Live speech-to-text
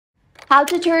How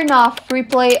to turn off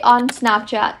replay on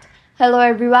Snapchat. Hello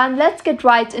everyone, let's get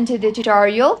right into the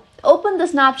tutorial. Open the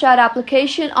Snapchat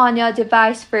application on your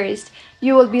device first.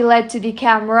 You will be led to the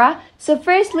camera. So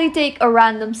firstly, take a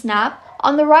random snap.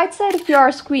 On the right side of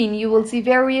your screen, you will see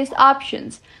various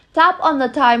options. Tap on the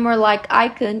timer like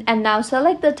icon and now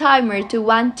select the timer to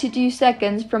 1 to 2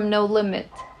 seconds from no limit.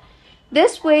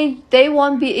 This way, they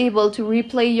won't be able to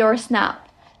replay your snap.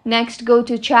 Next, go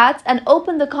to chats and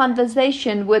open the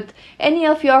conversation with any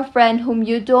of your friends whom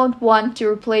you don't want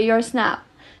to replay your snap.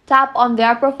 Tap on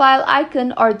their profile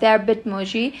icon or their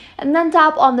Bitmoji and then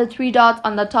tap on the three dots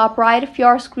on the top right of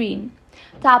your screen.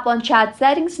 Tap on chat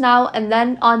settings now and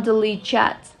then on delete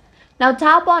chats. Now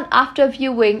tap on after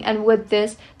viewing, and with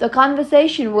this, the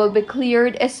conversation will be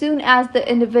cleared as soon as the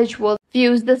individual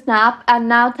views the snap, and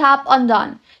now tap on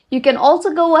done. You can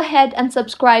also go ahead and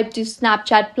subscribe to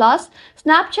Snapchat Plus.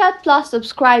 Snapchat Plus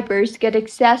subscribers get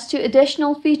access to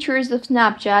additional features of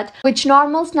Snapchat which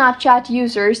normal Snapchat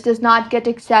users does not get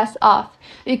access of.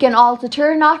 You can also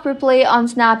turn off replay on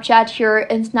Snapchat here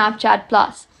in Snapchat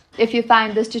Plus. If you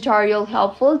find this tutorial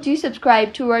helpful, do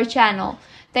subscribe to our channel.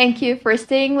 Thank you for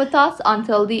staying with us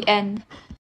until the end.